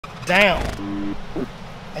down.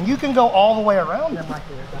 And you can go all the way around them right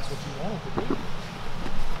there if that's what you wanted to do.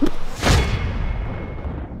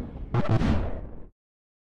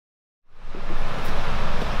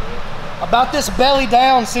 About this belly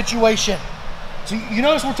down situation. So you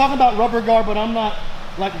notice we're talking about rubber guard, but I'm not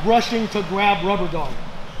like rushing to grab rubber guard.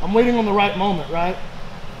 I'm waiting on the right moment, right?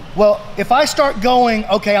 Well, if I start going,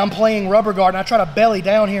 okay, I'm playing rubber guard and I try to belly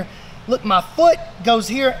down here, look, my foot goes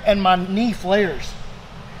here and my knee flares.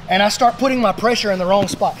 And I start putting my pressure in the wrong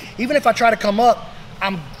spot. Even if I try to come up,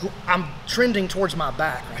 I'm trending towards my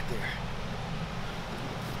back right there.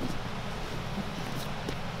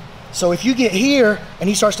 So if you get here and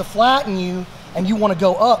he starts to flatten you and you want to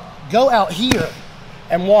go up, go out here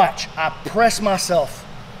and watch. I press myself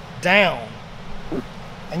down.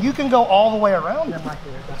 And you can go all the way around them right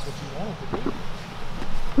there if that's what you wanted to do.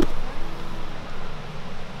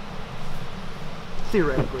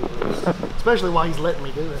 Theoretically, especially while he's letting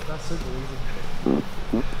me do it. That's super easy.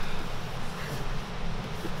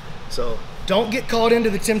 So don't get caught into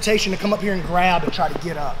the temptation to come up here and grab and try to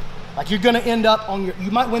get up. Like you're gonna end up on your, you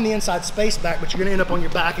might win the inside space back, but you're gonna end up on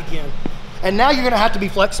your back again. And now you're gonna have to be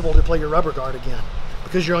flexible to play your rubber guard again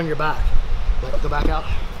because you're on your back. Go back out.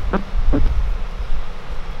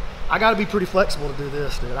 I gotta be pretty flexible to do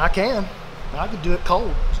this, dude. I can do it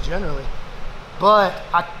cold, generally. But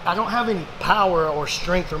I don't have any power or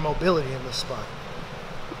strength or mobility in this spot,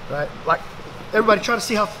 right? Like, everybody try to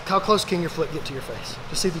see how close can your foot get to your face.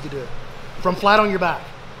 Just see if you can do it. From flat on your back.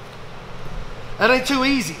 That ain't too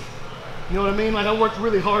easy. You know what I mean? Like, I worked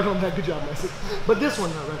really hard on that. Good job, Mason. But this one,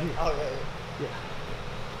 though, right here. Oh, right. Yeah.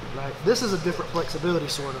 Right? This is a different flexibility,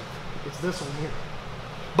 sort of. It's this one here.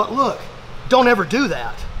 But look, don't ever do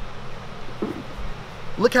that.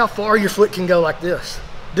 Look how far your foot can go like this.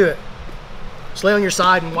 Do it. Just lay on your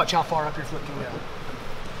side and watch how far up your foot can go.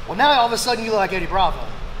 Well, now all of a sudden you look like Eddie Bravo.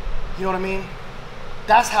 You know what I mean?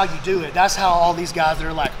 That's how you do it. That's how all these guys that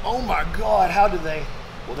are like, oh my God, how do they?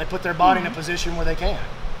 Well, they put their body in a position where they can.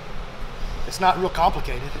 It's not real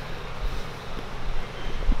complicated.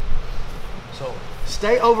 So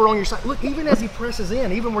stay over on your side. Look, even as he presses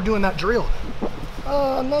in, even we're doing that drill.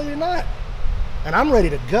 No, you're not. And I'm ready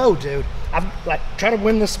to go, dude. I'm like, try to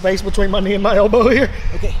win this space between my knee and my elbow here.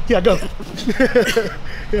 Okay. Yeah, go.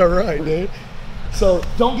 Yeah, right, dude. So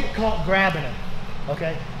don't get caught grabbing him,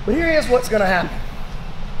 okay? But here is what's gonna happen.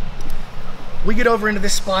 We get over into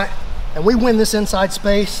this spot and we win this inside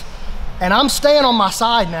space, and I'm staying on my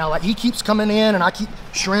side now. Like, he keeps coming in and I keep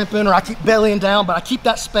shrimping or I keep bellying down, but I keep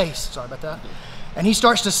that space. Sorry about that. And he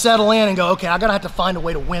starts to settle in and go, okay, I gotta have to find a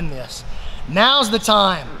way to win this. Now's the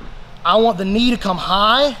time. I want the knee to come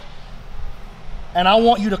high, and I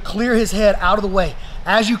want you to clear his head out of the way.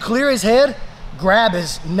 As you clear his head, grab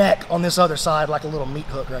his neck on this other side like a little meat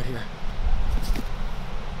hook right here.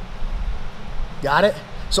 Got it?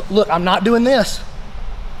 So look, I'm not doing this.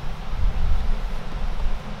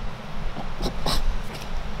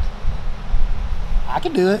 I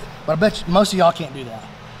can do it, but I bet you most of y'all can't do that.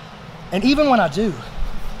 And even when I do,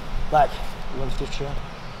 like, you want to stitch it?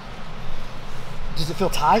 Does it feel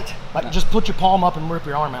tight? Like, just put your palm up and rip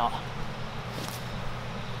your arm out.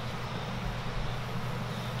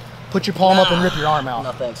 Put your palm up and rip your arm out.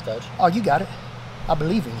 No thanks, coach. Oh, you got it. I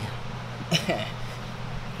believe in you.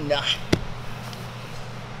 Nah.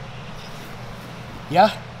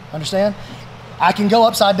 Yeah? Understand? I can go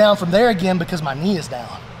upside down from there again because my knee is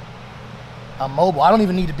down. I'm mobile. I don't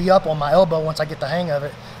even need to be up on my elbow once I get the hang of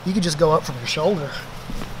it. You can just go up from your shoulder.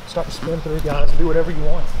 Start to spin through, guys, and do whatever you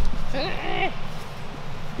want.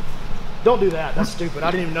 Don't do that. That's stupid.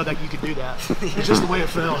 I didn't even know that you could do that. It's just the way it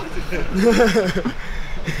fell.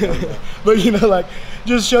 But you know, like,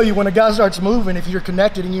 just show you when a guy starts moving, if you're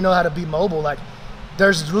connected and you know how to be mobile, like,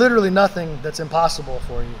 there's literally nothing that's impossible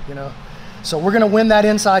for you, you know? So we're gonna win that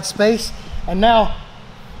inside space. And now,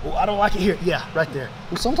 well, I don't like it here. Yeah, right there.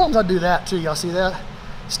 Well, sometimes I do that too. Y'all see that?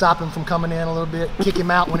 Stop him from coming in a little bit. Kick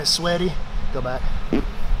him out when it's sweaty. Go back.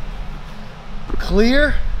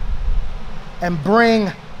 Clear and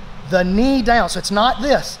bring the knee down. So it's not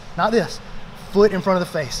this, not this. Foot in front of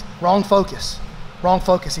the face. Wrong focus. Wrong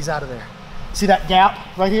focus. He's out of there. See that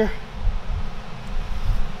gap right here?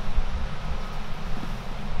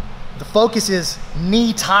 The focus is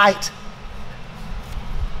knee tight.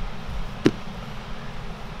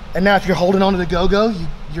 And now if you're holding on to the go-go,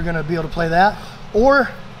 you're gonna be able to play that. Or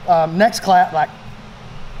next class, like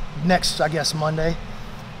next, I guess, Monday,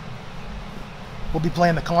 we'll be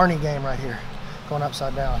playing the Carney game right here, going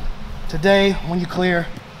upside down. Today, when you clear,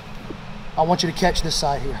 I want you to catch this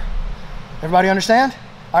side here. Everybody understand?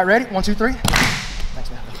 All right, ready? 1, 2, 3.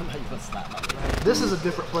 Thanks, man. This is a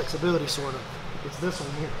different flexibility, sort of. It's this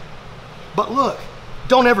one here. But look,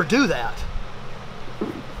 don't ever do that.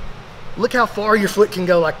 Look how far your foot can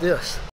go like this.